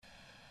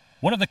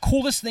One of the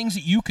coolest things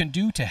that you can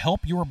do to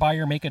help your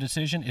buyer make a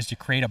decision is to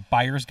create a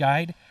buyer's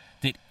guide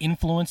that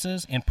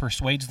influences and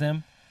persuades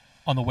them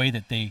on the way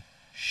that they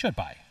should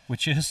buy,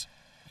 which is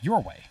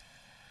your way.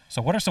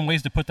 So what are some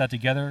ways to put that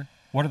together?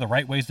 What are the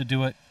right ways to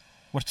do it?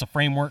 What's the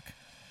framework?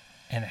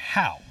 And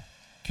how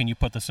can you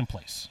put this in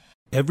place?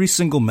 Every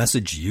single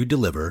message you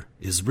deliver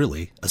is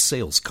really a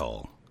sales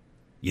call.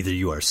 Either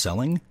you are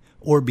selling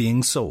or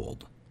being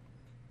sold.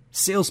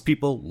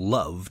 Salespeople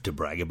love to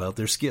brag about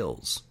their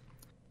skills.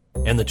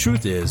 And the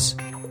truth is,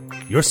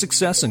 your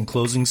success in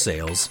closing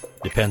sales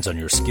depends on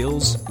your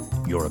skills,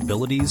 your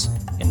abilities,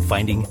 and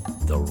finding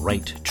the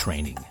right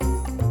training.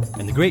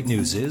 And the great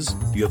news is,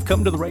 you have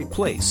come to the right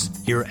place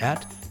here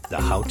at the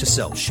How to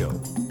Sell Show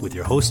with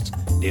your hosts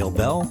Dale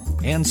Bell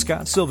and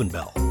Scott Sylvan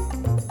Bell.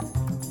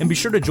 And be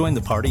sure to join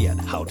the party at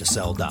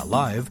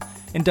howtosell.live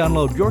and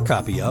download your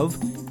copy of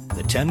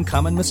The 10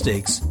 Common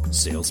Mistakes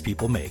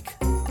Salespeople Make.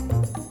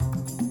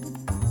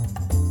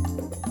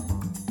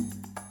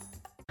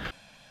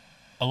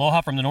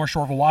 Aloha from the North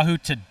Shore of Oahu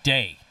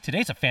today.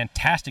 Today's a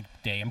fantastic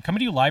day. I'm coming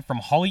to you live from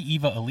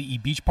Haleiwa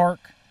Ali'i Beach Park.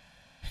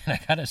 And I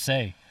gotta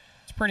say,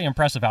 it's pretty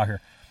impressive out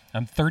here.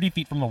 I'm 30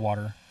 feet from the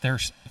water.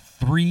 There's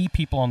 3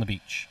 people on the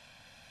beach.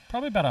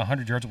 Probably about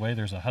 100 yards away,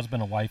 there's a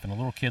husband, a wife, and a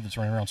little kid that's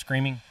running around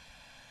screaming.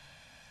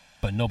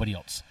 But nobody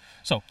else.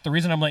 So the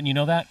reason I'm letting you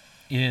know that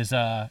is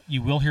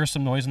you will hear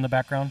some noise in the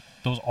background.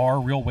 Those are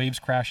real waves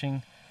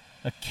crashing.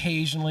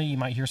 Occasionally you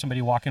might hear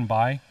somebody walking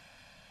by.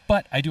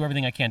 But I do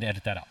everything I can to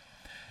edit that out.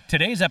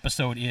 Today's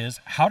episode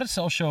is How to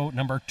Sell Show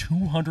number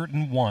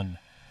 201,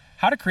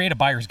 How to Create a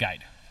Buyer's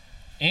Guide.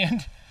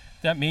 And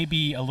that may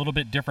be a little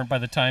bit different by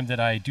the time that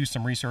I do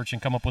some research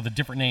and come up with a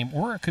different name,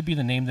 or it could be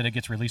the name that it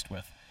gets released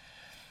with.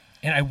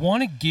 And I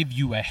want to give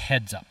you a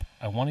heads up.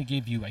 I want to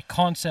give you a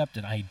concept,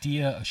 an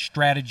idea, a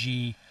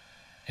strategy,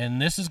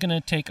 and this is going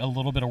to take a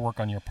little bit of work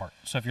on your part.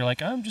 So if you're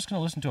like, I'm just going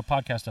to listen to a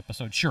podcast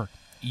episode, sure,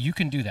 you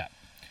can do that.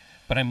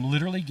 But I'm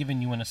literally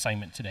giving you an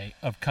assignment today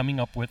of coming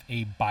up with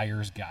a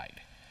buyer's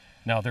guide.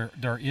 Now,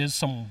 there is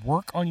some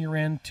work on your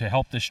end to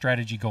help this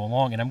strategy go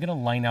along, and I'm going to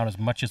line out as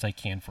much as I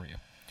can for you.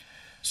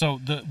 So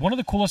one of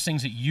the coolest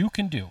things that you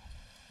can do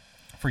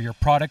for your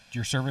product,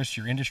 your service,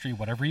 your industry,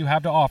 whatever you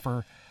have to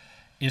offer,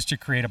 is to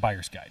create a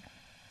buyer's guide.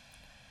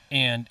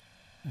 And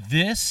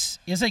this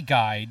is a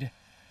guide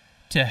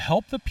to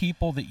help the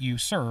people that you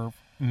serve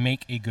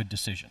make a good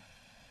decision.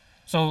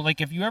 So, like,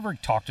 if you ever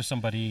talk to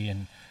somebody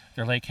and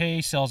they're like, hey,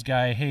 sales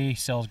guy, hey,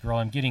 sales girl,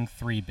 I'm getting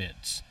 3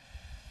 bids.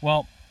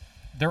 Well,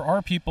 there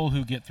are people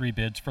who get 3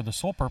 bids for the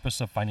sole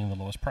purpose of finding the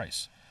lowest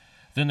price.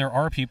 Then there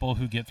are people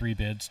who get 3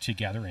 bids to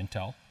gather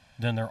intel.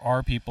 Then there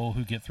are people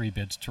who get 3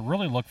 bids to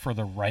really look for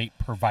the right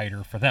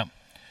provider for them.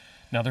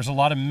 Now, there's a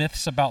lot of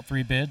myths about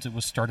 3 bids. It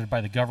was started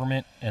by the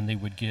government, and they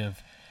would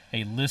give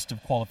a list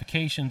of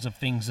qualifications of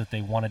things that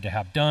they wanted to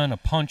have done, a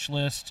punch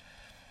list.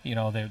 You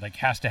know, they're like,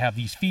 has to have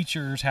these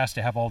features, has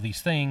to have all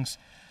these things.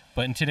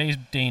 But in today's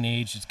day and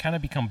age, it's kind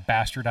of become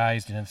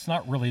bastardized, and it's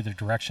not really the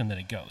direction that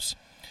it goes.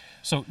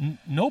 So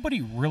nobody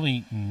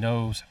really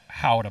knows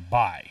how to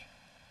buy.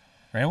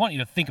 Right? I want you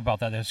to think about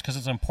that because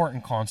it's an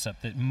important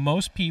concept that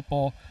most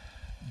people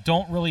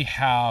don't really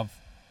have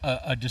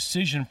a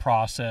decision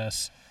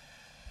process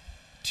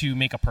to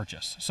make a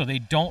purchase. So they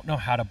don't know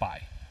how to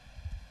buy.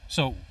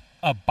 So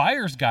a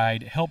buyer's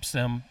guide helps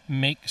them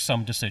make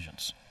some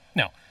decisions.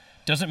 Now,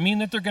 does it mean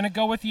that they're going to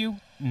go with you?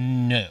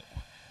 No.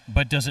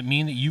 But does it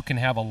mean that you can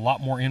have a lot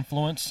more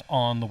influence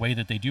on the way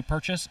that they do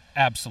purchase?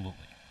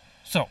 Absolutely.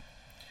 So,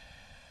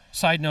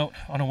 side note,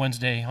 on a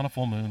Wednesday, on a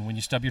full moon, when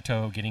you stub your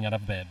toe getting out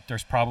of bed,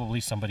 there's probably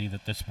somebody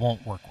that this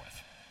won't work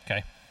with,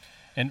 okay?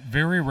 And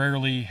very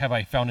rarely have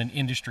I found an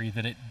industry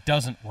that it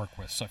doesn't work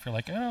with. So if you're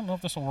like, I don't know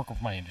if this will work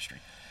with my industry,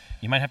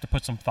 you might have to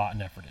put some thought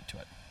and effort into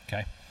it,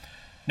 okay?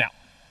 Now,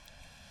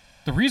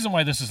 the reason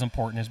why this is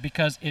important is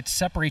because it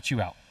separates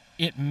you out.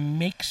 It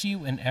makes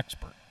you an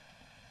expert.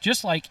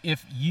 Just like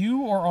if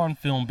you are on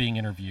film being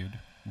interviewed,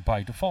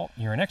 by default,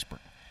 you're an expert.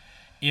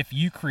 If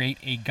you create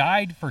a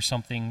guide for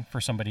something,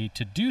 for somebody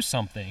to do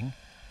something,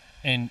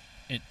 and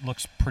it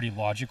looks pretty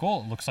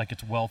logical, it looks like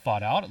it's well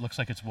thought out, it looks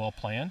like it's well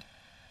planned,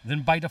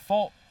 then by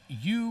default,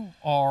 you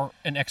are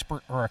an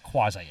expert or a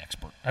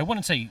quasi-expert. I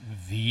wouldn't say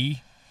the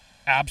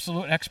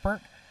absolute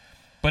expert,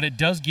 but it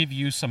does give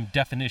you some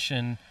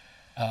definition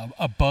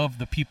above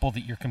the people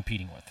that you're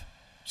competing with.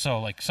 So,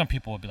 like, some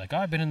people would be like, oh,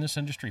 I've been in this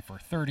industry for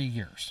 30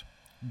 years.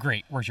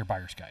 Great, where's your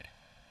buyer's guide?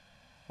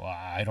 Well,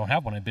 I don't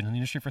have one. I've been in the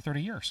industry for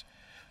 30 years.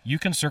 You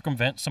can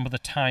circumvent some of the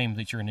time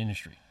that you're in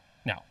industry.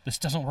 Now, this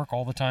doesn't work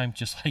all the time,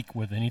 just like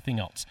with anything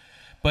else.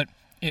 But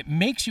it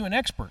makes you an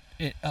expert.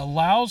 It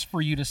allows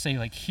for you to say,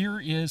 like, here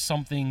is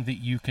something that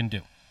you can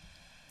do.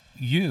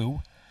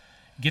 You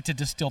get to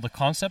distill the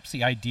concepts,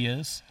 the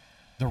ideas,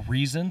 the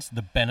reasons,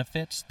 the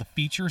benefits, the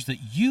features that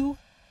you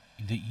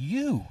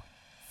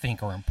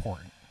think are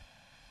important.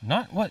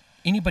 Not what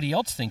anybody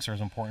else thinks are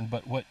important,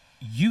 but what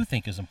you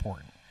think is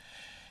important.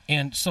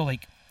 And so,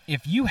 like,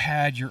 if you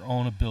had your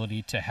own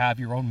ability to have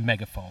your own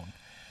megaphone,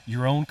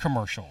 your own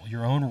commercial,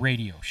 your own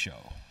radio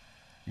show,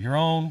 your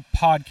own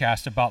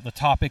podcast about the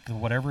topic of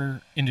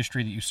whatever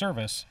industry that you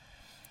service.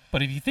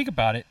 But if you think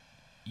about it,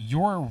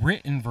 your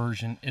written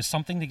version is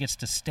something that gets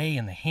to stay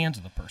in the hands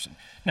of the person.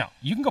 Now,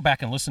 you can go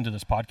back and listen to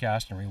this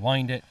podcast and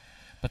rewind it,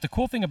 but the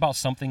cool thing about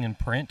something in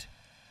print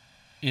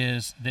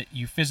is that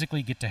you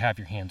physically get to have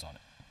your hands on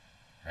it,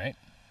 right?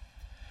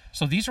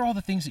 So these are all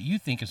the things that you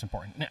think is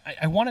important. Now,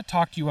 I want to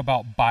talk to you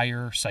about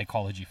buyer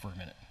psychology for a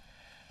minute.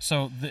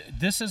 So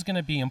this is going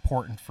to be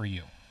important for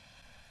you.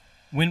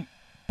 When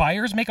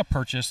buyers make a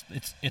purchase,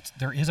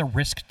 there is a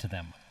risk to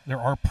them. There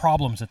are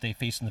problems that they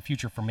face in the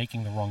future for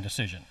making the wrong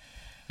decision.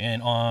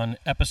 And on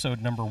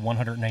episode number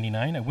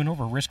 199, I went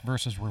over risk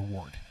versus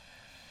reward.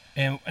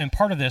 And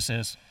part of this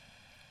is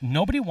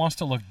nobody wants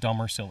to look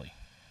dumb or silly.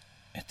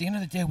 At the end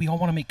of the day, we all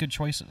want to make good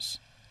choices.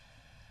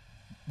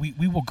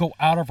 We will go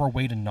out of our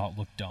way to not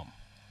look dumb.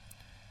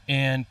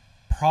 And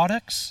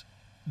products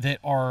that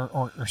are,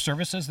 or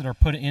services that are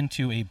put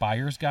into a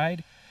buyer's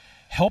guide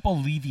help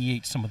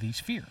alleviate some of these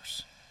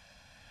fears.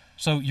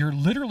 So you're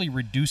literally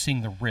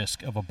reducing the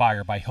risk of a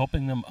buyer by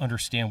helping them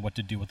understand what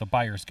to do with a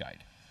buyer's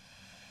guide.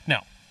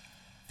 Now,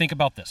 think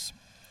about this.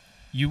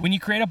 When you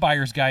create a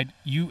buyer's guide,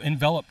 you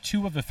envelop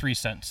 2 of the 3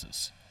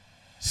 senses.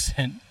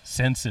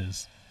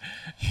 Senses.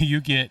 You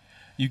get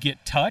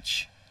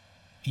touch,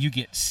 you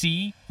get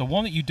see. The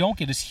one that you don't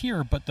get is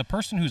hear, but the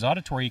person who's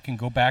auditory can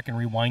go back and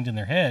rewind in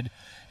their head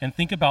and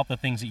think about the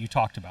things that you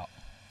talked about.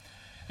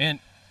 And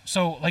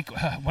so, like,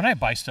 when I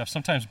buy stuff,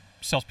 sometimes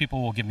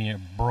salespeople will give me a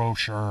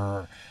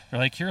brochure. They're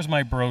like, here's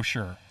my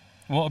brochure.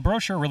 Well, a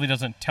brochure really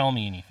doesn't tell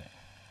me anything.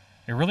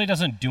 It really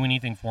doesn't do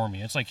anything for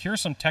me. It's like, here's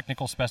some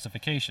technical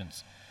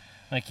specifications.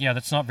 Like, yeah,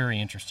 that's not very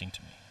interesting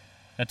to me.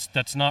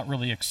 That's not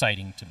really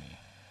exciting to me.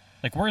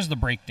 Like, where's the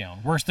breakdown?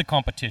 Where's the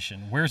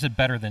competition? Where's it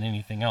better than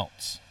anything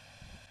else?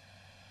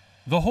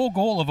 The whole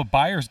goal of a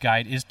buyer's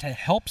guide is to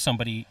help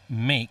somebody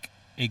make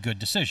a good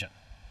decision.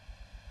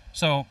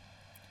 So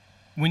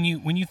when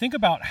you think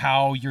about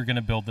how you're going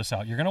to build this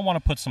out, you're going to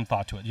want to put some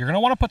thought to it. You're going to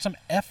want to put some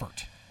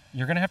effort.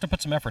 You're going to have to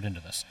put some effort into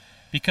this,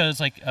 because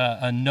like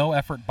a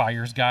no-effort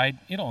buyer's guide,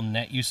 it'll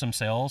net you some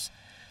sales,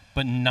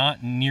 but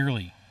not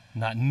nearly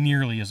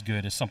as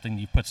good as something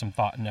you put some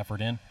thought and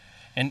effort in.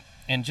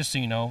 And just so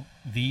you know,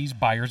 these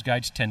buyer's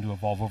guides tend to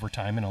evolve over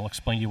time, and I'll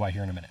explain to you why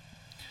here in a minute.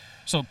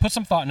 So put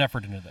some thought and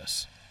effort into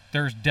this.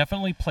 There's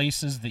definitely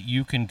places that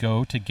you can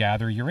go to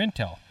gather your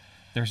intel.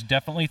 There's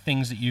definitely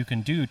things that you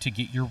can do to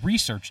get your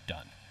research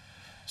done.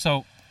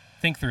 So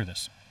think through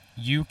this.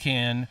 You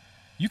can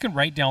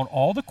write down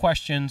all the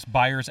questions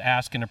buyers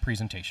ask in a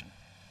presentation.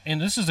 And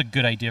this is a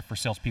good idea for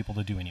salespeople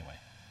to do anyway.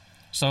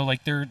 So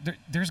like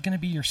there's going to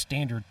be your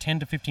standard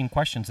 10 to 15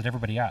 questions that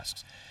everybody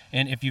asks.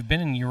 And if you've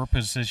been in your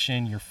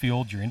position, your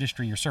field, your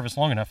industry, your service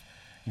long enough,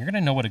 you're going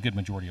to know what a good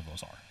majority of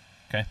those are.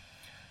 Okay?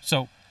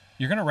 So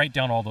you're going to write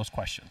down all those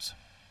questions.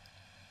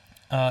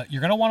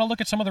 You're going to want to look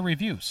at some of the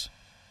reviews,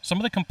 some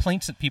of the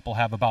complaints that people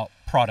have about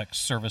products,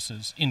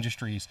 services,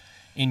 industries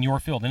in your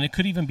field. And it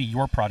could even be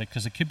your product,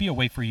 because it could be a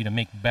way for you to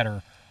make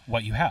better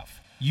what you have.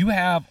 You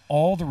have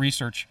all the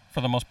research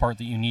for the most part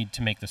that you need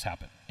to make this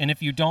happen. And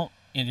if you don't,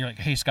 and you're like,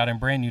 hey, Scott, I'm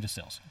brand new to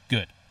sales.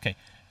 Good. Okay.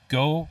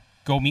 Go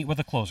meet with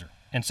a closer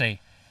and say,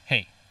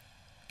 hey,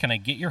 can I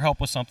get your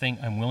help with something?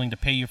 I'm willing to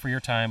pay you for your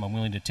time. I'm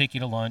willing to take you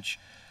to lunch.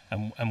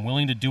 I'm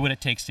willing to do what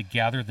it takes to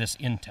gather this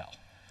intel.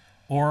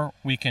 Or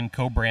we can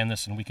co-brand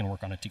this and we can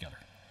work on it together.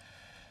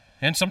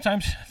 And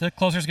sometimes the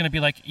closer is going to be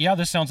like, yeah,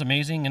 this sounds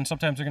amazing. And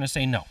sometimes they're going to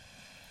say no.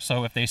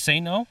 So if they say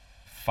no,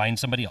 find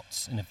somebody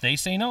else. And if they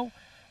say no,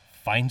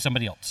 find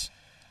somebody else.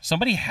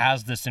 Somebody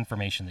has this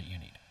information that you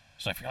need.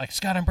 So if you're like,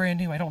 Scott, I'm brand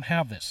new, I don't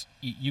have this,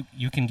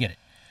 you can get it.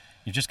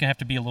 You're just going to have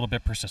to be a little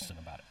bit persistent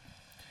about it.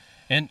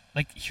 And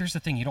like, here's the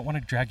thing, you don't want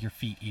to drag your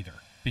feet either,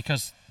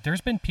 because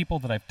there's been people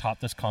that I've taught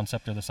this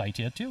concept or this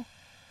idea to,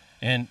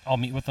 and I'll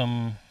meet with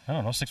them,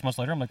 6 months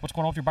later. I'm like, what's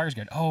going on with your buyer's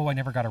guide? Oh, I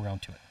never got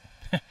around to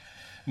it.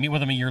 Meet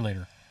with them a year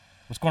later.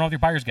 What's going on with your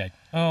buyer's guide?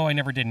 Oh, I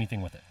never did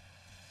anything with it.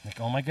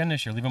 Like, oh my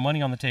goodness, you're leaving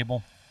money on the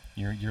table.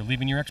 You're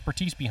leaving your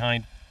expertise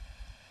behind.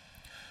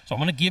 So I'm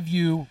going to give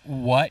you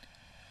what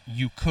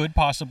you could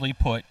possibly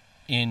put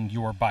in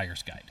your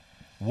buyer's guide,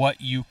 what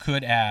you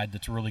could add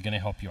that's really going to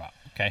help you out,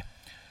 okay?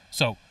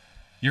 So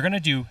you're going to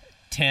do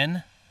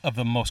 10 of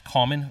the most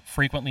common,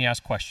 frequently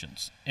asked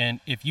questions. And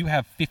if you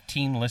have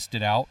 15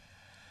 listed out,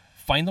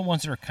 find the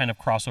ones that are kind of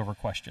crossover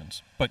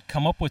questions, but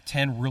come up with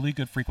 10 really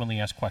good frequently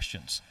asked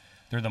questions.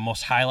 They're the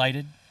most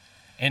highlighted.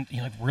 And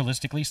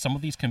realistically, some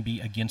of these can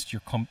be against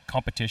your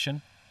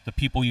competition, the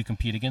people you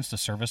compete against, the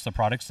service, the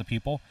products, the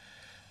people.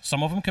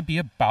 Some of them could be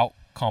about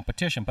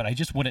competition, but I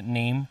just wouldn't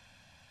name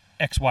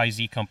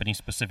XYZ company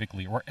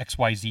specifically or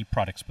XYZ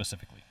product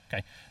specifically,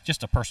 okay?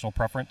 Just a personal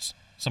preference.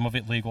 Some of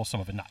it legal,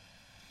 some of it not.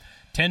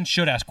 10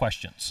 should ask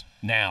questions.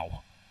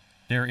 Now,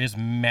 there is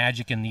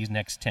magic in these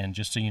next 10,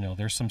 just so you know.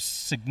 There's some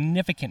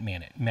significant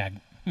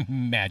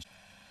magic.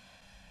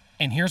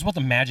 And here's what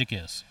the magic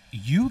is.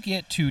 You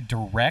get to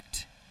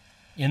direct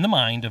in the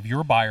mind of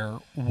your buyer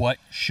what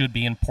should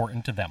be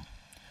important to them.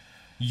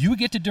 You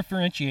get to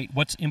differentiate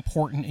what's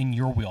important in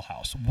your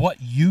wheelhouse, what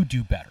you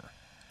do better.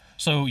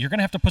 So you're going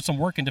to have to put some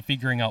work into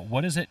figuring out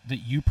what is it that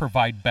you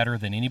provide better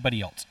than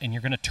anybody else. And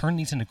you're going to turn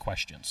these into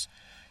questions.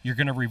 You're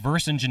going to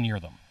reverse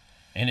engineer them.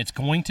 And it's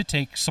going to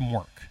take some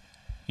work.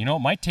 It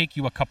might take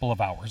you a couple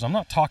of hours. I'm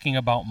not talking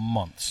about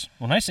months.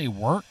 When I say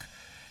work,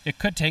 it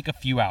could take a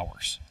few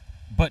hours.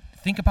 But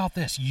think about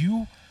this.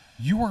 You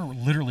are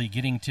literally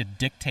getting to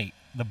dictate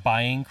the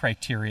buying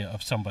criteria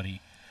of somebody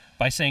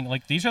by saying,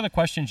 like, these are the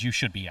questions you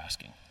should be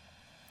asking.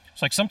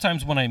 It's like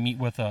sometimes when I meet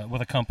with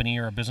a company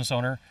or a business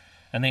owner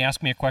and they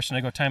ask me a question, I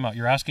go, time out,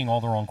 you're asking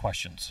all the wrong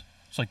questions.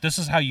 It's like, this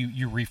is how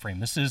you reframe.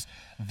 This is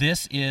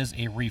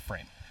a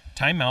reframe.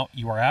 Time out,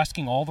 you are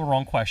asking all the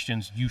wrong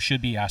questions. You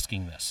should be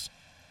asking this.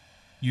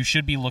 You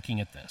should be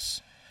looking at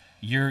this.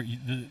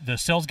 The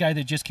sales guy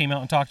that just came out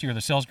and talked to you, or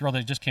the sales girl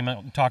that just came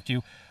out and talked to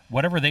you,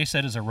 whatever they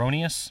said is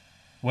erroneous.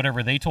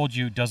 Whatever they told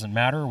you doesn't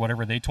matter.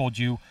 Whatever they told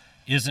you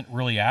isn't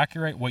really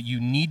accurate. What you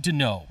need to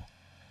know,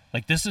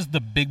 like, this is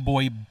the big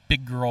boy,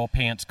 big girl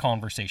pants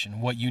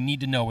conversation. What you need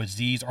to know is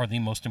these are the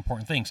most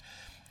important things.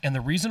 And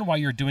the reason why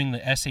you're doing the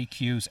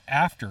SAQs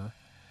after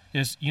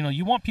is,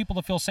 you want people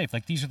to feel safe.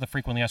 Like, these are the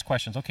frequently asked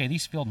questions. Okay,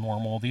 these feel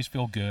normal. These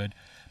feel good.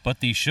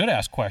 But these should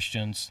ask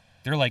questions,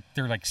 they're like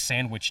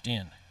sandwiched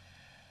in.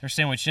 They're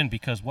sandwiched in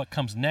because what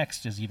comes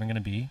next is even going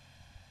to be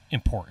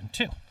important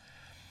too.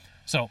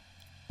 So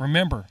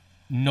remember,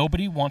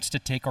 nobody wants to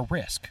take a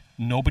risk.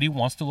 Nobody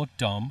wants to look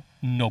dumb.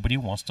 Nobody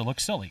wants to look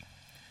silly.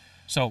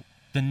 So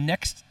the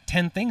next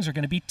 10 things are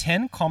going to be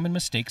 10 common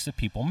mistakes that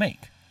people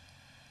make.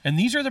 And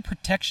these are the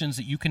protections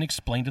that you can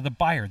explain to the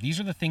buyer. These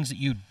are the things that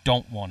you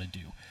don't want to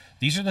do.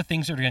 These are the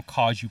things that are going to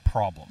cause you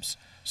problems.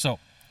 So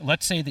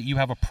let's say that you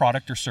have a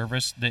product or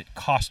service that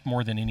costs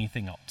more than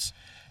anything else,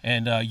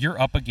 and you're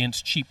up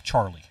against Cheap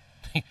Charlie.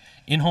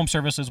 In home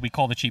services, we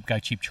call the cheap guy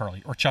Cheap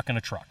Charlie, or Chuck in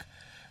a truck,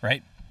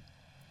 right?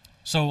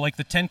 So like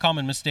the 10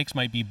 common mistakes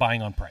might be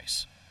buying on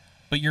price.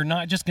 But you're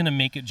not just going to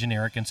make it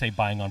generic and say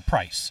buying on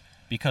price,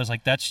 because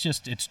like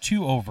it's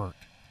too overt.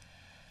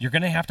 You're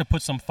going to have to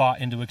put some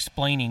thought into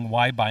explaining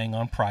why buying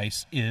on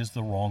price is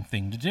the wrong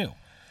thing to do.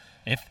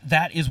 If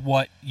that is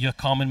what your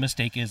common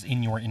mistake is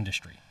in your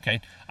industry,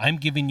 okay? I'm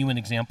giving you an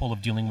example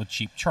of dealing with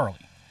Cheap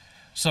Charlie.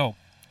 So,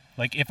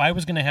 like, if I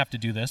was going to have to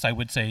do this, I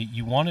would say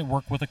you want to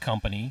work with a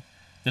company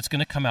that's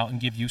going to come out and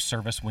give you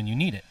service when you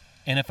need it.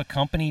 And if a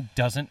company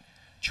doesn't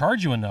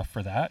charge you enough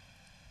for that,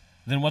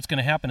 then what's going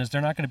to happen is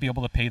they're not going to be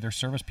able to pay their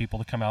service people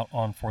to come out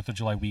on 4th of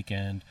July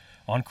weekend,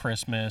 on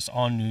Christmas,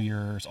 on New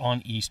Year's,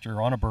 on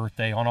Easter, on a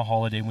birthday, on a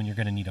holiday when you're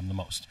going to need them the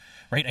most,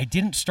 right? I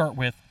didn't start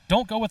with,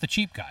 don't go with a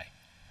cheap guy.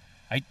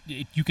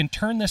 You can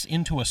turn this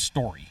into a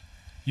story.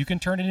 You can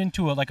turn it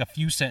into a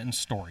few sentence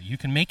story. You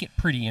can make it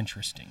pretty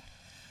interesting.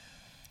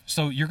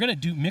 So you're going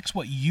to mix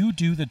what you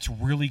do that's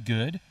really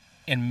good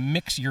and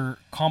mix your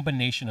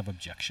combination of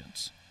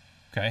objections,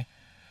 okay?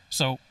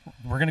 So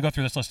we're going to go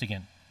through this list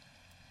again.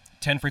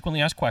 10 frequently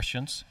asked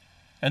questions,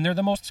 and they're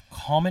the most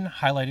common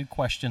highlighted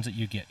questions that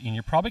you get, and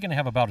you're probably going to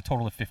have about a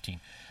total of 15.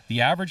 The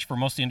average for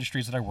most of the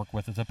industries that I work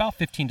with is about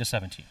 15 to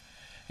 17,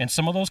 and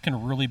some of those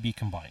can really be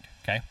combined,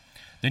 okay?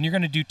 Then you're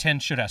going to do 10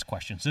 should ask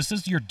questions. This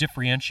is your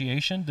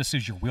differentiation. This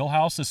is your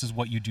wheelhouse. This is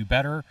what you do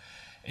better,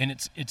 and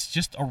it's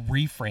just a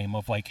reframe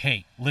of like,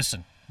 hey,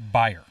 listen,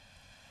 buyer,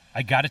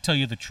 I got to tell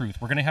you the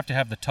truth. We're going to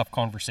have the tough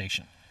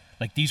conversation.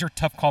 Like, these are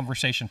tough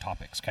conversation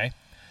topics, okay?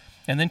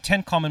 And then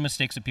 10 common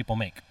mistakes that people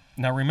make.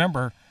 Now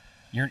remember,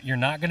 you're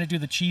not going to do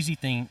the cheesy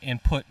thing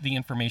and put the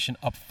information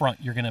up front.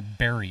 You're going to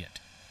bury it.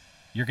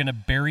 You're going to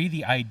bury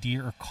the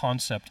idea or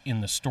concept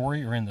in the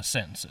story or in the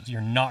sentences. You're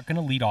not going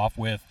to lead off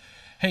with,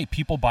 hey,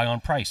 people buy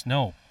on price.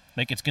 No,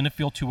 like, it's going to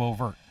feel too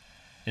overt.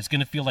 It's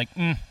going to feel like,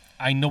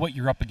 I know what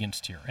you're up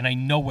against here, and I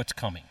know what's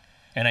coming,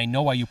 and I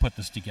know why you put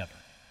this together.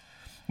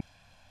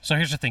 So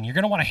here's the thing. You're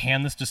going to want to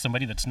hand this to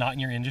somebody that's not in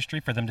your industry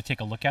for them to take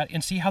a look at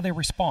and see how they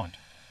respond.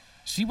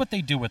 See what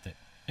they do with it,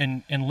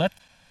 and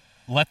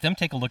let them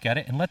take a look at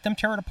it and let them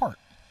tear it apart.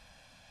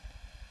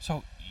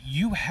 So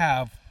you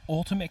have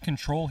ultimate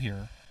control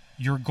here.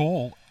 Your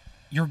goal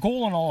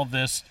in all of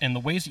this and the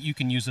ways that you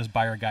can use this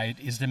buyer guide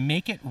is to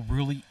make it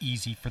really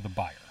easy for the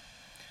buyer.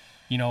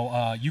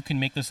 You can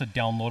make this a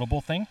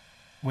downloadable thing,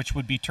 which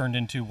would be turned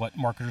into what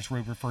marketers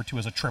would refer to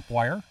as a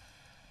tripwire.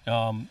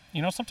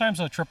 Sometimes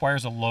a tripwire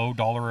is a low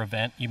dollar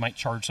event. You might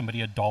charge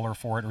somebody $1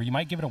 for it, or you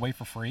might give it away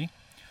for free.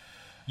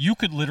 You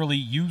could literally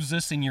use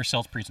this in your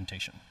sales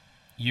presentation.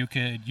 You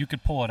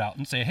could pull it out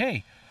and say,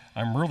 hey,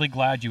 I'm really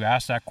glad you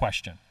asked that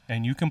question.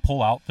 And you can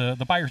pull out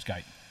the buyer's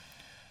guide.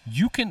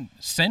 You can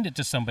send it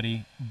to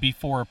somebody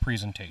before a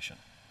presentation.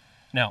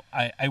 Now,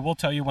 I will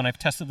tell you, when I've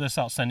tested this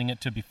out, sending it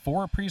to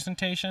before a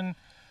presentation,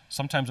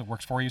 sometimes it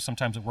works for you,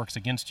 sometimes it works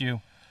against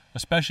you,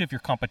 especially if your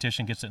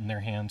competition gets it in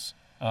their hands.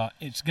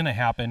 It's going to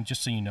happen,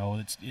 just so you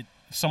know.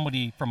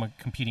 Somebody from a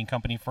competing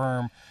company,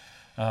 firm,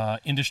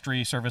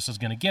 industry, service is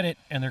going to get it,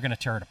 and they're going to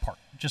tear it apart.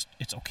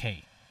 It's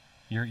okay.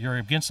 You're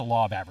against the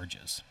law of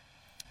averages.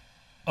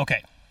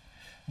 Okay,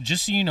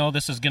 just so you know,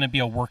 this is going to be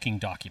a working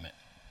document.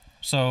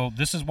 So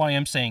this is why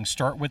I'm saying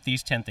start with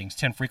these 10 things.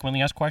 10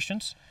 frequently asked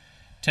questions,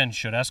 10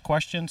 should ask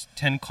questions,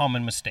 10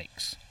 common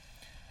mistakes.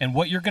 And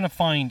what you're going to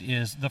find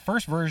is the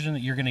first version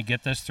that you're going to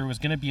get this through is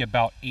going to be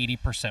about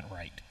 80%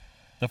 right.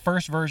 The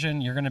first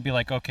version, you're going to be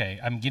like, okay,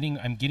 I'm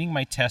getting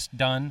my test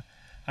done.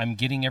 I'm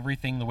getting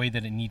everything the way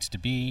that it needs to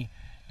be.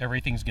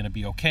 Everything's going to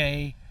be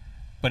okay.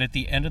 But at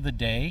the end of the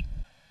day,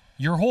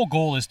 your whole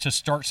goal is to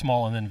start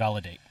small and then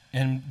validate.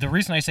 And the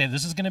reason I say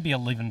this is going to be a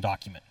living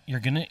document.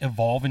 You're going to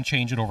evolve and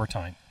change it over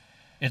time.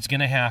 It's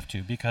going to have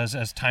to, because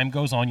as time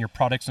goes on, your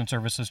products and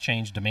services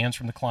change, demands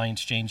from the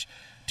clients change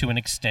to an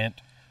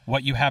extent,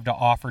 what you have to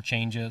offer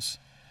changes.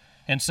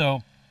 And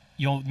so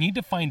you'll need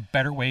to find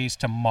better ways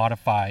to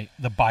modify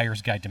the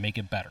buyer's guide to make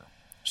it better.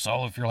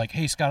 So if you're like,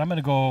 hey, Scott, I'm going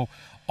to go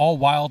all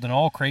wild and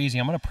all crazy,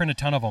 I'm going to print a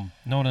ton of them.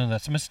 No,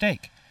 that's a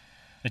mistake.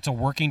 It's a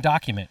working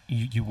document.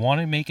 You want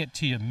to make it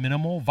to a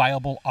minimal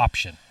viable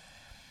option.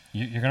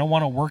 You're going to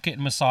want to work it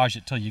and massage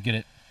it till you get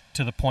it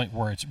to the point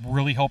where it's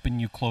really helping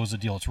you close the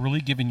deal. It's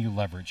really giving you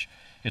leverage.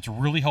 It's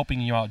really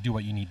helping you out do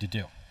what you need to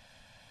do.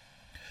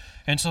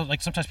 And so,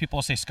 like, sometimes people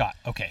will say, Scott,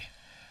 okay,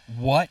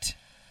 what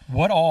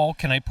all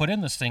can I put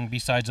in this thing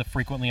besides a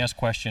frequently asked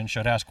question,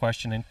 should ask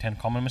question, and 10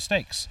 common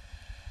mistakes?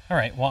 All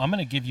right, well, I'm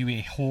going to give you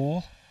a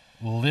whole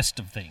list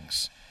of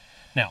things.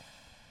 Now,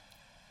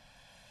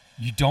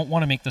 you don't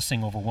want to make this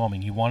thing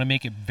overwhelming. You want to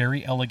make it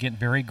very elegant,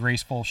 very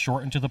graceful,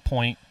 short and to the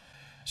point.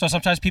 So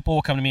sometimes people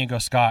will come to me and go,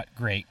 Scott,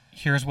 great,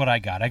 here's what I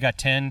got. I got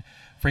 10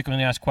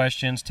 frequently asked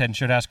questions, 10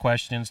 should ask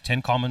questions,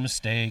 10 common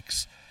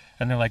mistakes.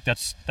 And they're like,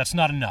 that's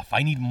not enough.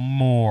 I need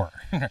more.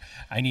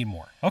 I need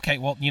more. Okay,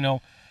 well,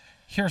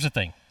 here's the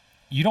thing.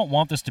 You don't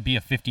want this to be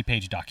a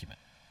 50-page document.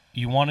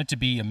 You want it to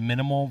be a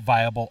minimal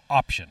viable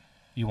option.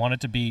 You want it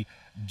to be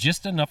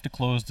just enough to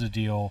close the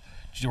deal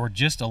or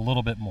just a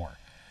little bit more.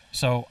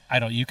 So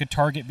you could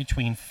target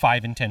between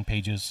 5 and 10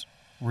 pages.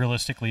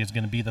 Realistically, is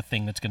going to be the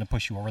thing that's going to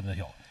push you over the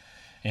hill.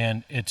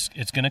 And it's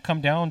going to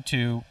come down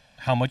to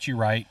how much you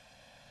write,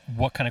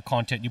 what kind of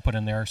content you put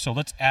in there. So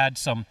let's add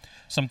some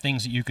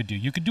things that you could do.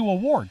 You could do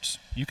awards.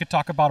 You could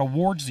talk about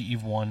awards that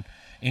you've won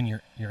in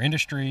your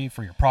industry,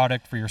 for your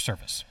product, for your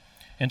service.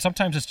 And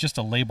sometimes it's just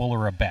a label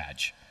or a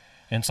badge.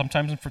 And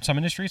sometimes for some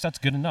industries, that's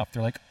good enough.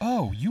 They're like,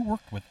 oh, you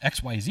worked with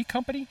XYZ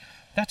company?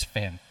 That's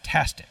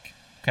fantastic.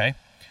 Okay?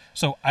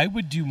 So I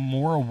would do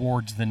more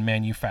awards than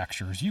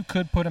manufacturers. You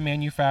could put a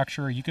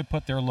manufacturer, you could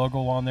put their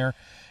logo on there,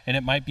 and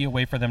it might be a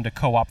way for them to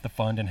co-opt the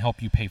fund and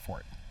help you pay for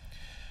it.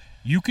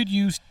 You could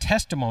use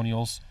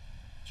testimonials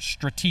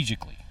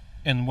strategically.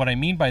 And what I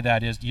mean by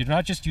that is you're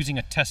not just using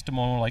a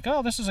testimonial like,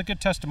 oh, this is a good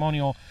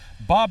testimonial.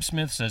 Bob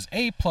Smith says,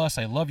 A+,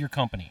 I love your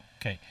company.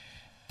 Okay,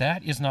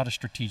 that is not a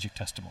strategic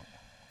testimonial.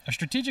 A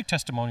strategic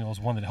testimonial is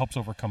one that helps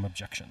overcome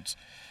objections.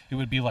 It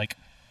would be like,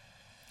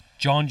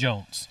 John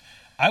Jones,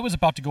 I was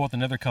about to go with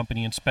another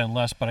company and spend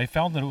less, but I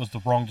found that it was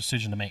the wrong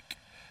decision to make.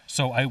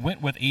 So I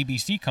went with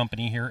ABC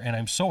company here, and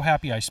I'm so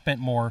happy I spent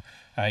more.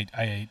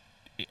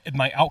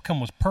 My outcome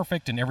was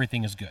perfect, and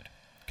everything is good.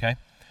 Okay?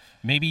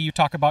 Maybe you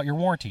talk about your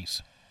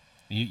warranties.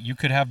 You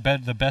could have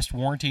the best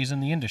warranties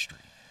in the industry,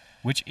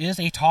 which is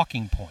a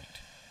talking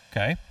point.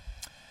 Okay?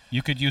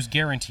 You could use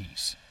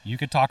guarantees. You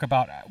could talk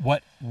about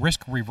what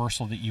risk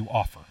reversal that you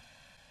offer.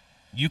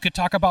 You could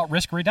talk about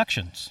risk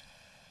reductions.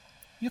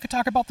 You could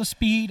talk about the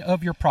speed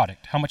of your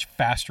product, how much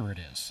faster it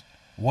is,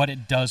 what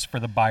it does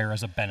for the buyer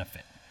as a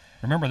benefit.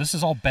 Remember, this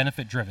is all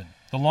benefit driven.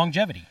 The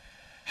longevity.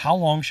 How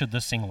long should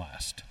this thing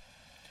last?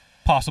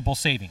 Possible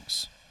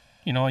savings.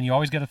 And you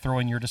always got to throw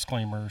in your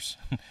disclaimers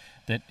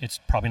that it's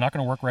probably not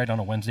going to work right on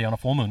a Wednesday on a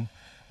full moon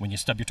when you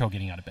stub your toe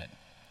getting out of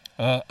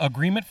bed.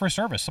 Agreement for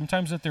service.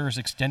 Sometimes that there's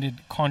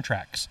extended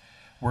contracts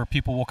where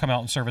people will come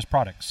out and service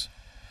products.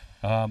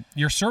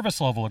 Your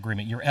service level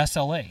agreement, your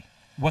SLA.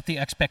 What the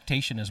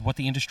expectation is, what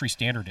the industry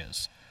standard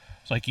is.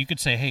 So like you could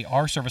say, hey,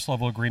 our service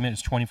level agreement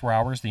is 24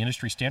 hours, the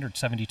industry standard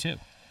 72.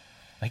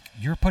 Like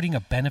you're putting a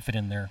benefit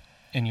in there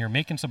and you're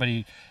making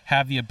somebody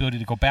have the ability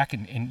to go back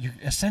and you're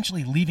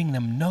essentially leaving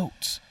them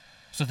notes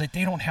so that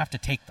they don't have to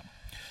take them.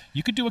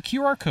 You could do a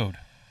QR code,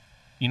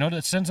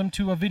 that sends them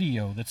to a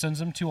video, that sends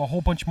them to a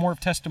whole bunch more of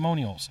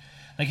testimonials.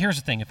 Like here's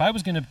the thing, if I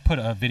was going to put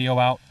a video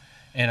out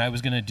and I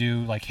was going to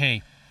do like,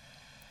 hey,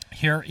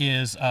 here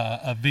is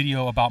a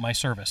video about my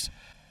service,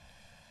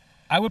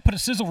 I would put a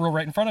sizzle reel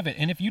right in front of it.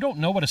 And if you don't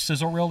know what a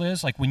sizzle reel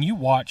is, like when you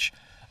watch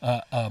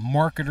a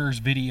marketer's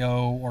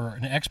video or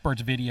an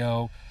expert's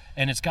video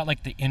and it's got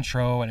like the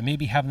intro and it may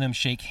be having them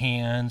shake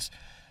hands,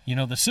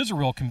 the sizzle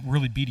reel can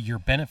really be to your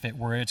benefit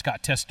where it's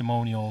got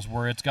testimonials,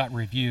 where it's got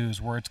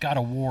reviews, where it's got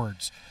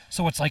awards.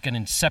 So it's like an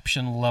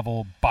Inception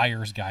level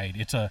buyer's guide.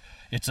 It's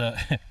a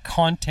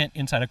content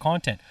inside of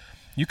content.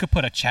 You could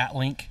put a chat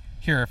link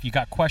here. If you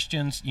got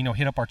questions,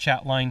 hit up our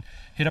chat line,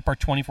 hit up our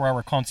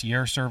 24-hour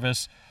concierge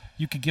service.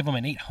 You could give them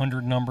an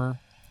 800 number.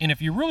 And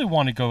if you really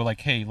want to go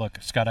like, hey, look,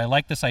 Scott, I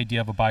like this idea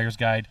of a buyer's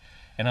guide,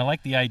 and I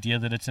like the idea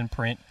that it's in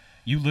print,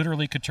 you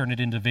literally could turn it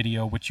into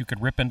video, which you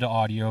could rip into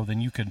audio. Then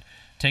you could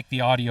take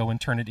the audio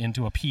and turn it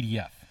into a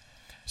PDF.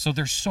 So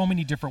there's so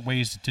many different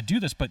ways to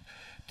do this. But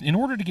in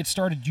order to get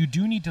started, you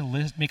do need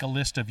to make a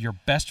list of your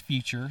best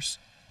features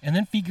and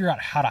then figure out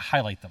how to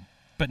highlight them,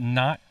 but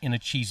not in a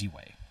cheesy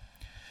way.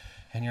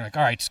 And you're like,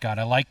 all right, Scott,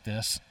 I like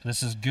this.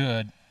 This is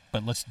good,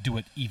 but let's do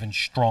it even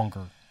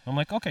stronger. I'm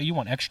like, okay, you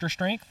want extra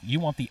strength? You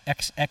want the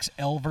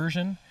XXL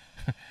version?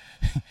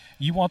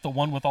 You want the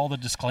one with all the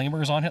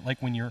disclaimers on it,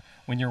 like when you're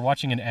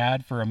watching an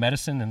ad for a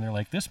medicine and they're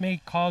like, this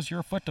may cause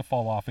your foot to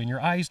fall off and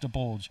your eyes to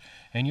bulge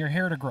and your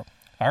hair to grow.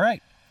 All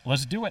right,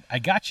 let's do it. I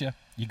got you.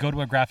 You go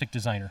to a graphic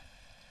designer.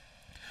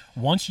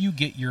 Once you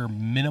get your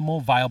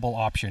minimal viable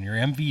option, your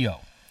MVO,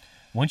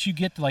 once you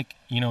get to 95%,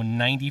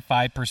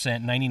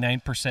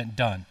 99%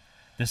 done,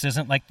 this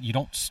isn't like you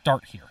don't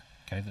start here.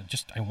 Okay,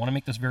 I want to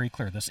make this very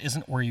clear. This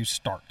isn't where you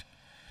start.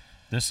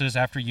 This is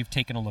after you've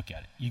taken a look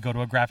at it. You go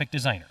to a graphic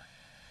designer,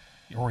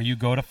 or you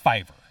go to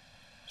Fiverr,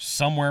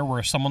 somewhere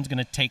where someone's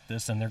going to take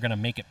this and they're going to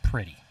make it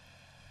pretty,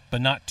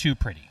 but not too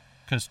pretty,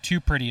 because too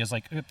pretty is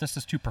like, this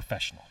is too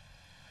professional.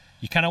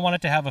 You kind of want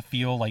it to have a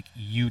feel like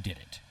you did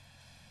it,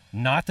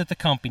 not that the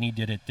company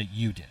did it, that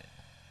you did it.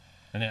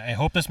 And I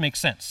hope this makes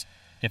sense.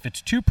 If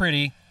it's too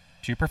pretty,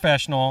 too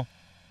professional,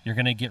 you're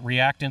going to get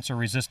reactance or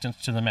resistance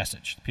to the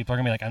message. People are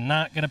going to be like, I'm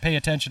not going to pay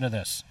attention to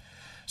this.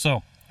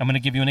 So I'm going to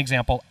give you an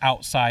example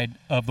outside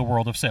of the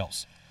world of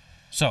sales.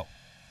 So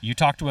you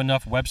talk to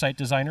enough website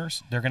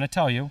designers, they're going to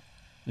tell you,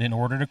 in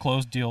order to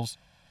close deals,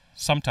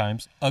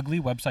 sometimes ugly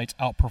websites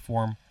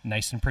outperform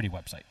nice and pretty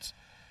websites.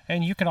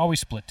 And you can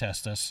always split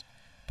test this,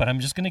 but I'm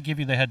just going to give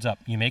you the heads up.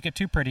 You make it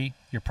too pretty,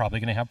 you're probably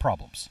going to have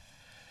problems.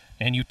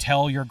 And you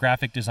tell your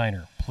graphic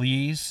designer,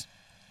 please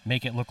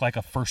make it look like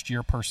a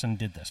first-year person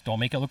did this. Don't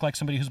make it look like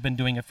somebody who's been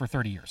doing it for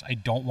 30 years. I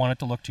don't want it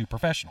to look too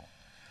professional.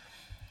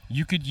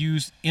 You could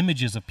use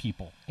images of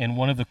people, and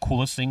one of the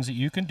coolest things that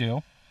you can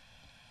do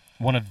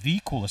when it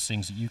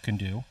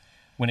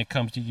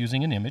comes to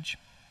using an image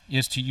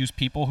is to use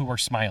people who are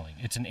smiling.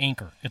 It's an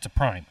anchor. It's a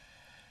prime.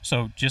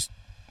 So just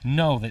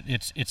know that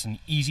it's an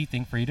easy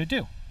thing for you to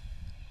do.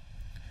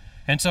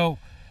 And so,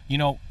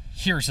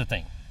 here's the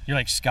thing. You're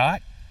like,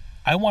 Scott,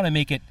 I want to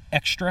make it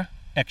extra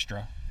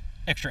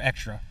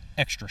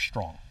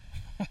strong.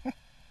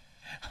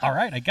 All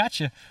right, I got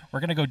you. We're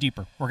going to go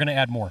deeper. We're going to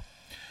add more.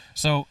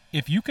 So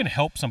if you can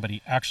help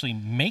somebody actually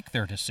make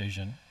their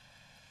decision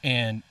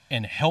and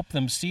help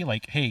them see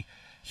like, hey,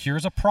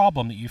 here's a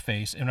problem that you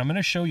face, and I'm going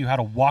to show you how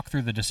to walk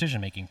through the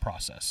decision-making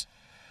process.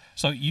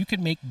 So you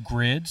could make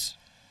grids.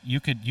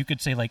 You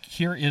could say, like,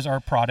 here is our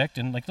product.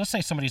 And, like, let's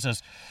say somebody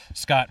says,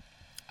 Scott,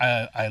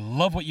 I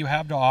love what you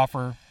have to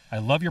offer. I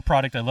love your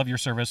product. I love your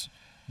service,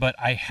 but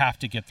I have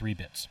to get 3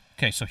 bids.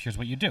 Okay, so here's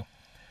what you do,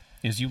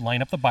 is you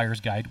line up the buyer's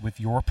guide with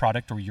your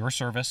product or your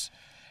service,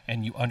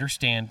 and you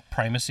understand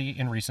primacy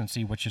and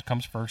recency, which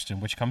comes first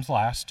and which comes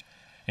last.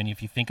 And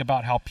if you think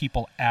about how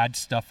people add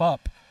stuff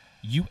up,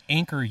 you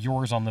anchor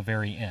yours on the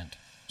very end.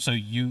 So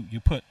you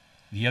put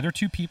the other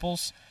 2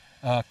 people's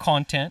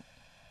content,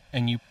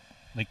 and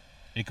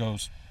it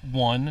goes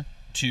 1,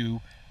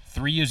 2,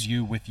 3 is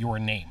you with your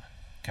name,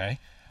 okay?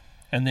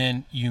 And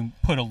then you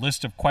put a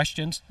list of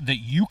questions that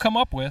you come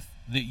up with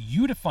that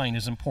you define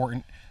as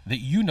important, that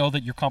you know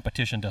that your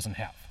competition doesn't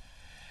have.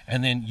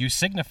 And then you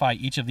signify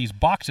each of these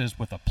boxes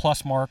with a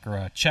plus mark or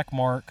a check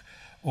mark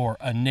or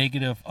a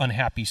negative,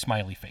 unhappy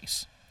smiley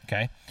face,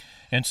 okay?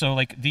 And so,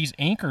 like, these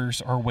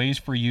anchors are ways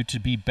for you to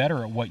be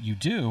better at what you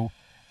do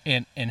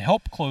and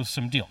help close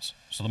some deals.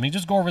 So let me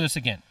just go over this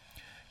again.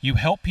 You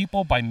help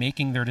people by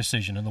making their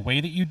decision. And the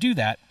way that you do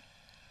that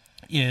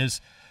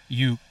is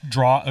you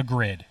draw a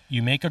grid.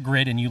 You make a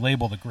grid and you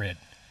label the grid.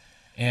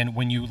 And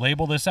when you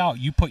label this out,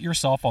 you put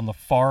yourself on the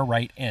far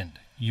right end.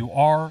 You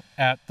are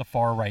at the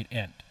far right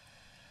end.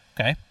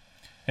 Okay?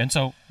 And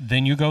so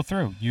then you go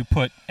through. You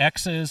put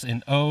X's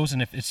and O's,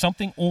 and if it's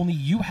something only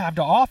you have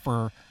to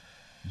offer,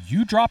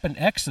 you drop an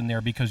X in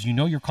there because you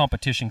know your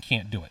competition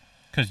can't do it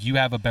because you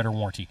have a better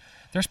warranty.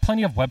 There's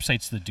plenty of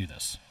websites that do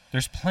this.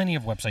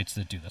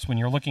 When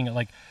you're looking at,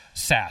 like,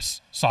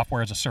 SaaS,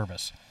 software as a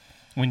service,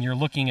 when you're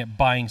looking at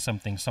buying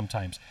something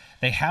sometimes,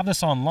 they have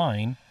this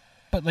online,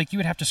 but, like, you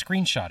would have to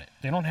screenshot it.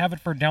 They don't have it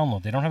for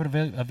download. They don't have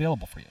it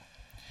available for you.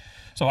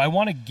 So I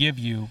want to give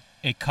you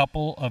a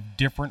couple of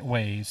different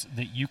ways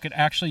that you could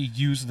actually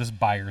use this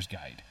buyer's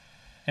guide.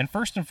 And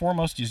first and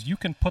foremost is you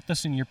can put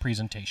this in your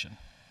presentation.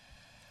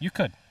 You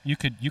could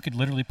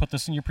literally put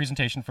this in your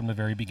presentation from the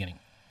very beginning.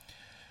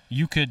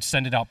 You could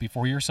send it out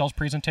before your sales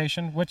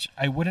presentation, which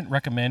I wouldn't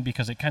recommend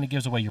because it kind of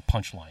gives away your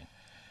punchline.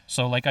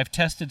 So, like, I've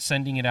tested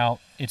sending it out.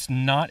 It's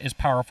not as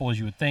powerful as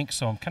you would think,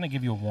 so I'm kind of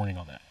give you a warning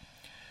on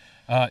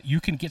that. You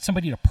can get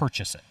somebody to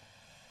purchase it.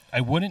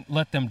 I wouldn't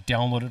let them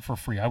download it for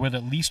free. I would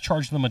at least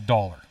charge them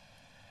 $1.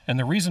 And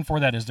the reason for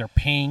that is they're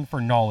paying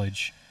for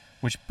knowledge,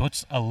 which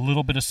puts a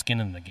little bit of skin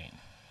in the game.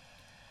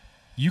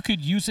 You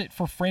could use it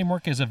for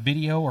framework as a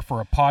video or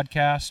for a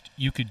podcast.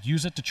 You could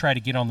use it to try to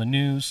get on the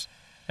news.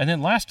 And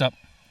then last up,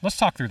 let's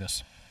talk through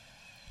this.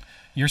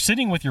 You're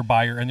sitting with your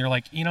buyer and they're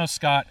like,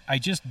 Scott, I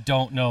just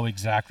don't know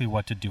exactly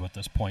what to do at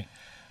this point.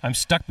 I'm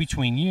stuck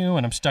between you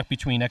and I'm stuck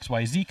between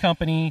XYZ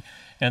company,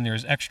 and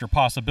there's extra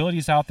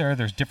possibilities out there.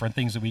 There's different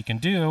things that we can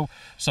do.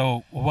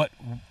 So what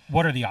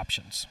are the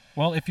options?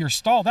 Well, if you're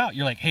stalled out,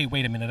 you're like, hey,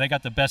 wait a minute, I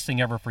got the best thing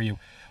ever for you.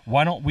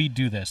 Why don't we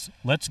do this?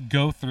 Let's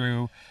go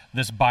through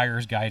this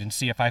buyer's guide and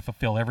see if I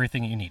fulfill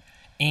everything that you need.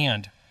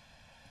 And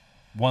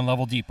one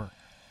level deeper,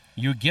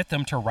 you get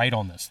them to write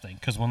on this thing,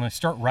 because when they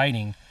start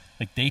writing,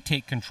 like, they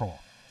take control.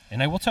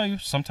 And I will tell you,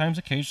 sometimes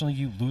occasionally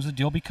you lose a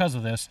deal because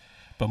of this,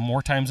 but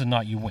more times than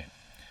not you win.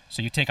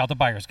 So you take out the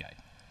buyer's guide.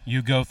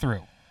 You go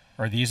through.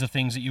 Are these the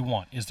things that you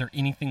want? Is there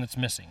anything that's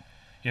missing?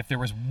 If there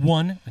was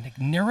one,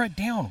 narrow it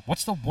down.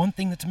 What's the one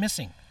thing that's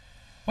missing?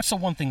 What's the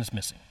one thing that's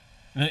missing?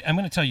 And I'm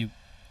going to tell you,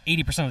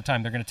 80% of the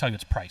time they're going to tell you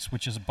it's price,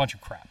 which is a bunch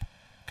of crap.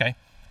 Okay?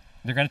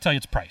 They're going to tell you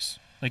it's price.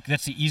 Like,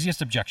 that's the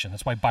easiest objection.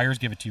 That's why buyers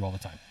give it to you all the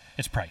time.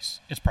 It's price.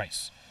 It's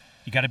price.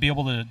 You got to be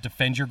able to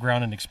defend your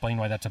ground and explain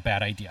why that's a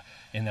bad idea.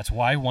 And that's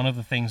why one of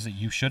the things that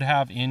you should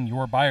have in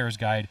your buyer's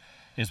guide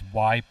is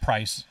why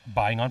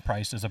buying on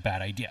price is a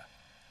bad idea.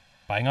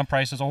 Buying on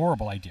price is a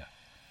horrible idea.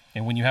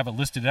 And when you have it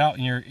listed out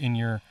in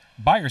your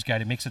buyer's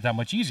guide, it makes it that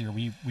much easier.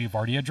 We've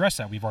already addressed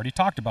that. We've already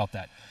talked about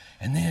that.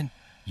 And then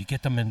you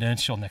get them to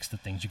initial next to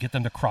things. You get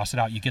them to cross it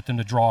out. You get them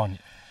to draw on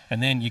it.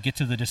 And then you get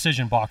to the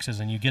decision boxes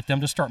and you get them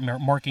to start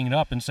marking it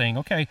up and saying,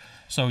 okay,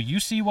 so you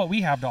see what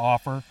we have to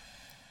offer.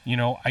 You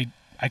know,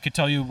 I could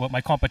tell you what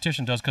my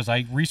competition does because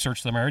I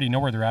researched them. I already know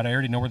where they're at. I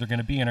already know where they're going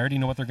to be, and I already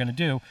know what they're going to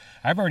do.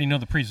 I already know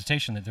the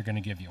presentation that they're going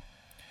to give you.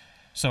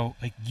 So,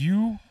 like,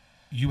 you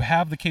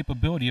have the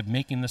capability of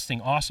making this thing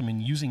awesome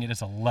and using it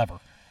as a lever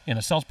in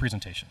a sales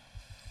presentation.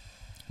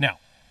 Now,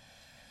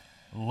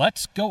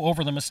 let's go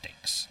over the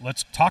mistakes.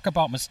 Let's talk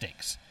about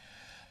mistakes.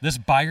 This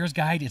buyer's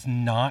guide is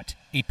not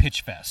a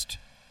pitch fest.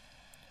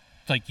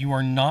 It's like, you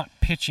are not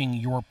pitching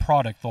your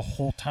product the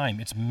whole time.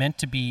 It's meant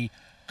to be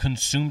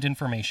consumed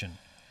information.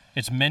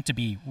 It's meant to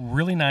be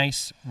really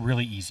nice,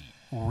 really easy,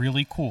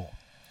 really cool.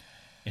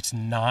 It's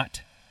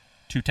not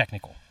too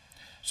technical.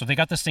 So they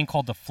got this thing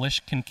called the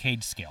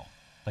Flisch-Kincaid scale.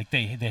 Like,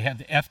 they have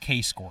the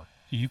FK score.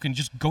 You can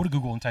just go to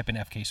Google and type in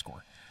FK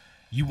score.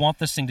 You want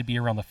this thing to be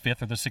around the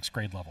 5th or the 6th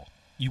grade level.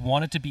 You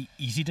want it to be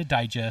easy to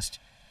digest,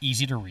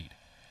 easy to read.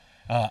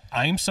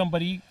 I'm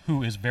somebody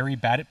who is very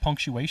bad at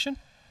punctuation,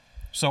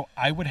 so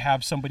I would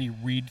have somebody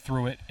read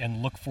through it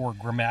and look for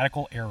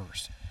grammatical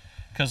errors.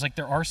 Because, like,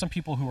 there are some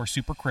people who are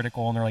super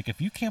critical, and they're like,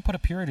 if you can't put a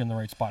period in the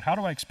right spot, how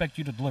do I expect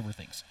you to deliver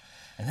things?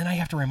 And then I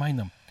have to remind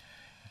them,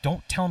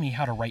 don't tell me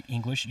how to write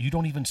English. You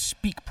don't even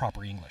speak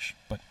proper English.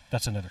 But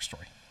that's another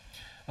story.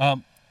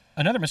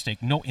 Another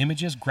mistake, no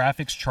images,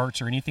 graphics,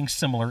 charts, or anything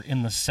similar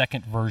in the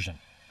second version.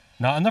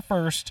 Not in the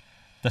first,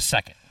 the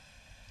second.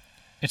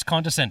 It's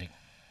condescending.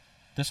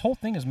 This whole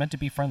thing is meant to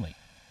be friendly.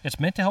 It's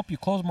meant to help you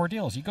close more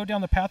deals. You go down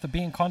the path of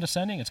being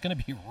condescending, it's going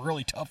to be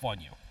really tough on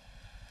you.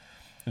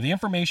 The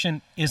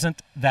information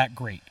isn't that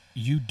great.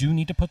 You do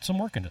need to put some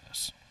work into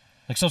this.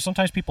 Like, so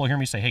sometimes people hear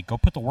me say, hey, go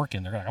put the work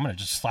in. They're like, I'm going to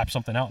just slap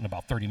something out in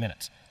about 30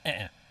 minutes.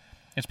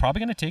 It's probably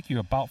going to take you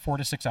about 4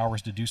 to 6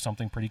 hours to do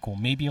something pretty cool,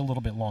 maybe a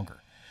little bit longer.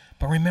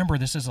 But remember,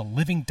 this is a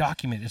living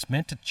document. It's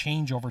meant to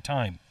change over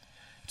time.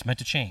 It's meant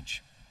to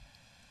change.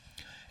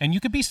 And you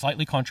could be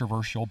slightly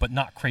controversial, but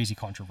not crazy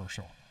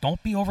controversial.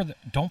 Don't be over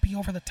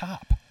the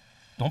top.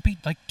 Don't be,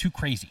 like, too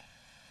crazy.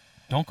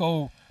 Don't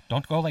go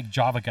like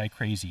Java guy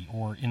crazy,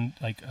 or in,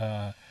 like,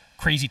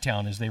 Crazy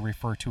Town, as they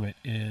refer to it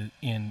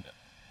in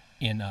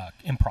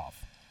improv.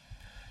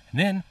 And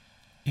then,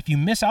 if you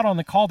miss out on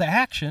the call to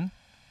action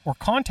or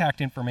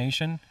contact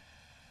information,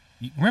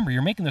 remember,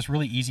 you're making this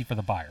really easy for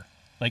the buyer.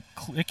 Like,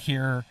 click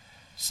here,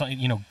 so,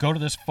 go to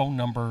this phone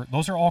number.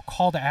 Those are all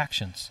call to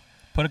actions.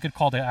 Put a good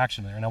call to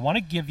action there. And I want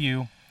to give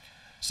you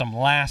some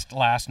last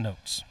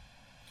notes.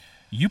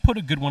 You put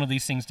a good one of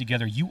these things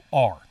together, you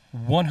are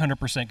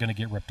 100% going to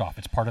get ripped off.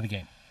 It's part of the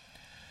game.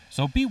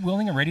 So be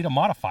willing and ready to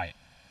modify it.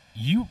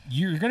 You're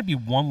going to be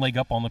one leg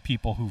up on the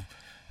people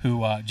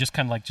who just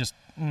kind of like,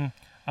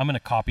 I'm going to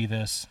copy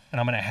this and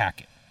I'm going to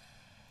hack it.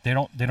 They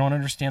don't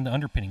understand the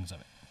underpinnings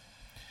of it.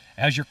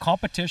 As your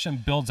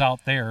competition builds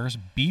out theirs,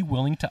 be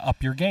willing to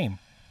up your game.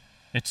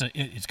 It's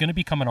going to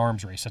become an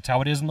arms race. That's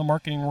how it is in the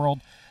marketing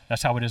world.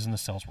 That's how it is in the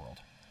sales world.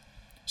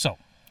 So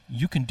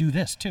you can do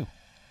this too.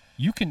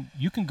 You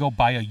can go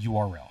buy a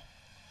URL.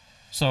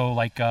 So,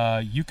 like,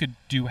 you could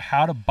do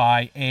how to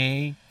buy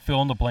a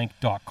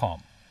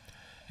fill-in-the-blank.com.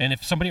 And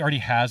if somebody already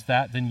has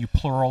that, then you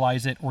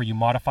pluralize it or you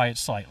modify it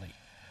slightly.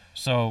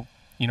 So,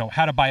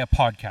 how to buy a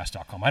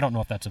podcast.com. I don't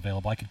know if that's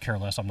available. I could care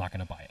less. I'm not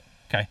going to buy it.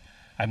 Okay?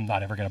 I'm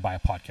not ever going to buy a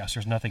podcast.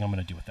 There's nothing I'm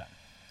going to do with that.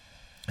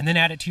 And then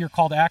add it to your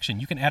call to action.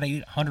 You can add an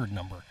 800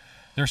 number.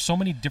 There's so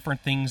many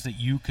different things that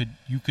you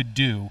could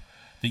do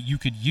that you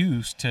could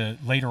use to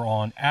later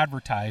on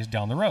advertise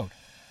down the road.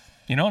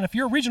 And if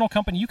you're a regional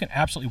company, you can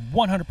absolutely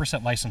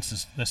 100%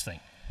 license this thing.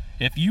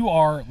 If you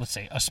are, let's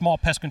say, a small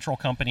pest control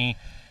company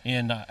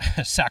in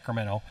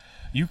Sacramento,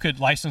 you could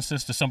license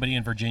this to somebody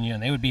in Virginia,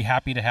 and they would be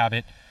happy to have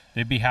it.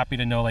 They'd be happy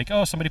to know, like,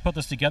 oh, somebody put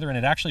this together, and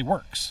it actually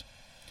works.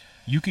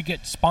 You could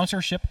get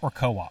sponsorship or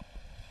co-op.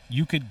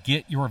 You could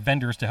get your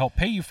vendors to help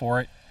pay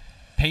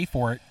pay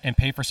for it and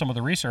pay for some of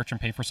the research and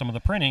pay for some of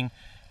the printing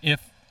if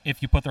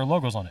you put their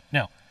logos on it.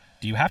 Now,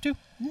 do you have to?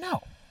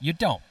 No, you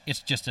don't. It's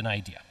just an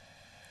idea.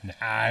 Now,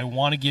 I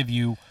want to give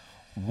you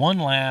one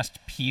last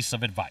piece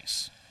of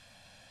advice.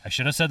 I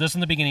should have said this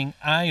in the beginning.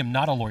 I am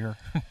not a lawyer.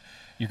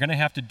 You're going to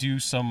have to do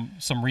some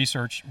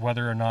research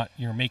whether or not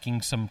you're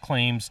making some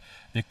claims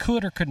that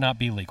could or could not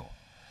be legal.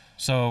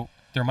 So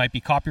there might be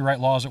copyright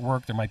laws at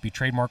work. There might be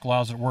trademark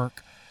laws at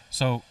work.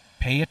 So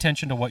pay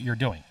attention to what you're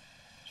doing.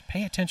 Just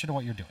pay attention to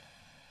what you're doing.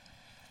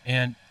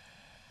 And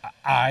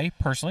I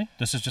personally,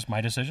 this is just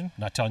my decision,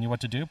 not telling you what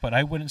to do, but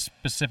I wouldn't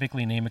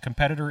specifically name a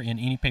competitor in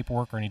any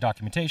paperwork or any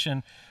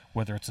documentation,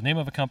 whether it's the name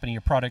of a company,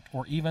 a product,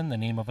 or even the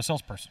name of a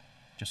salesperson.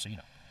 Just so you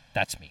know,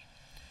 that's me.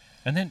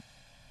 And then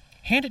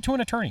hand it to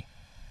an attorney,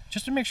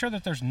 just to make sure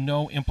that there's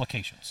no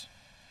implications.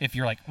 If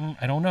you're like,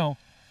 I don't know,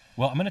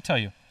 well, I'm going to tell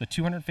you, the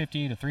 $250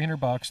 to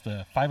 $300,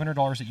 the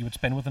 $500 that you would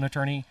spend with an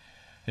attorney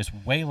is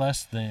way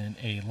less than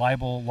a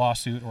libel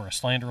lawsuit or a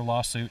slander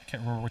lawsuit.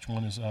 Can't remember which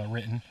one is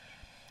written,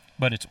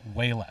 but it's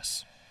way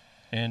less.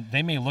 And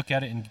they may look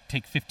at it and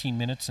take 15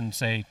 minutes and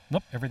say,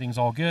 nope, everything's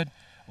all good,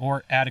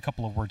 or add a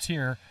couple of words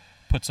here,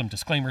 put some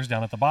disclaimers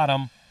down at the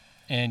bottom,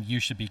 and you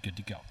should be good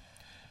to go.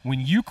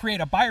 When you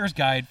create a buyer's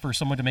guide for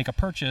someone to make a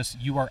purchase,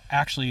 you are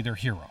actually their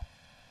hero.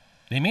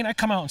 They may not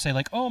come out and say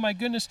like, oh my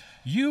goodness,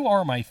 you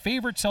are my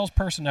favorite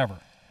salesperson ever.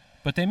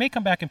 But they may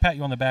come back and pat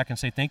you on the back and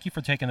say, thank you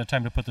for taking the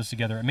time to put this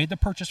together. It made the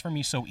purchase for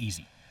me so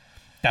easy.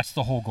 That's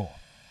the whole goal.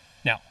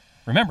 Now,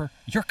 remember,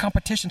 your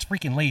competition's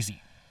freaking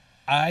lazy.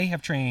 I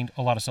have trained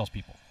a lot of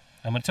salespeople.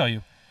 I'm going to tell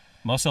you,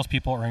 most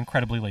salespeople are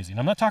incredibly lazy. And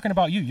I'm not talking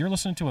about you. You're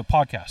listening to a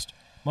podcast.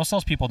 Most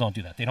salespeople don't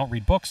do that. They don't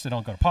read books. They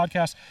don't go to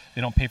podcasts.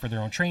 They don't pay for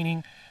their own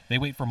training. They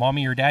wait for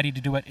mommy or daddy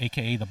to do it,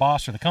 a.k.a. the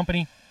boss or the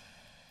company.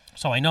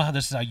 So I know how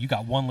this is how you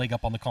got one leg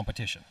up on the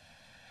competition.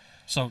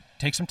 So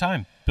take some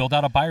time. Build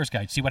out a buyer's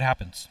guide. See what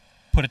happens.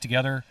 Put it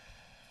together.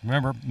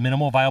 Remember,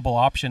 minimal viable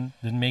option.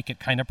 Then make it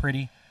kind of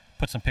pretty.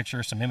 Put some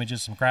pictures, some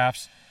images, some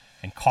graphs,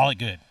 and call it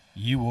good.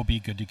 You will be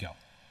good to go.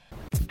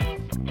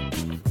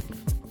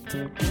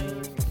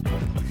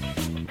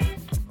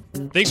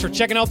 Thanks for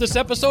checking out this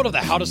episode of the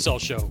How to Sell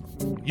Show.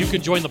 You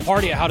can join the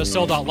party at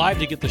howtosell.live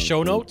to get the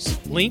show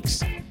notes,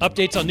 links,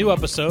 updates on new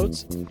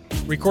episodes,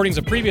 recordings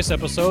of previous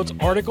episodes,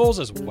 articles,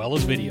 as well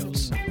as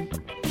videos.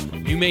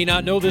 You may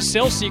not know this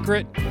sales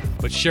secret,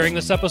 but sharing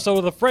this episode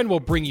with a friend will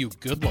bring you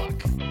good luck.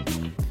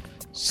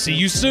 See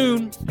you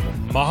soon.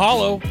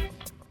 Mahalo.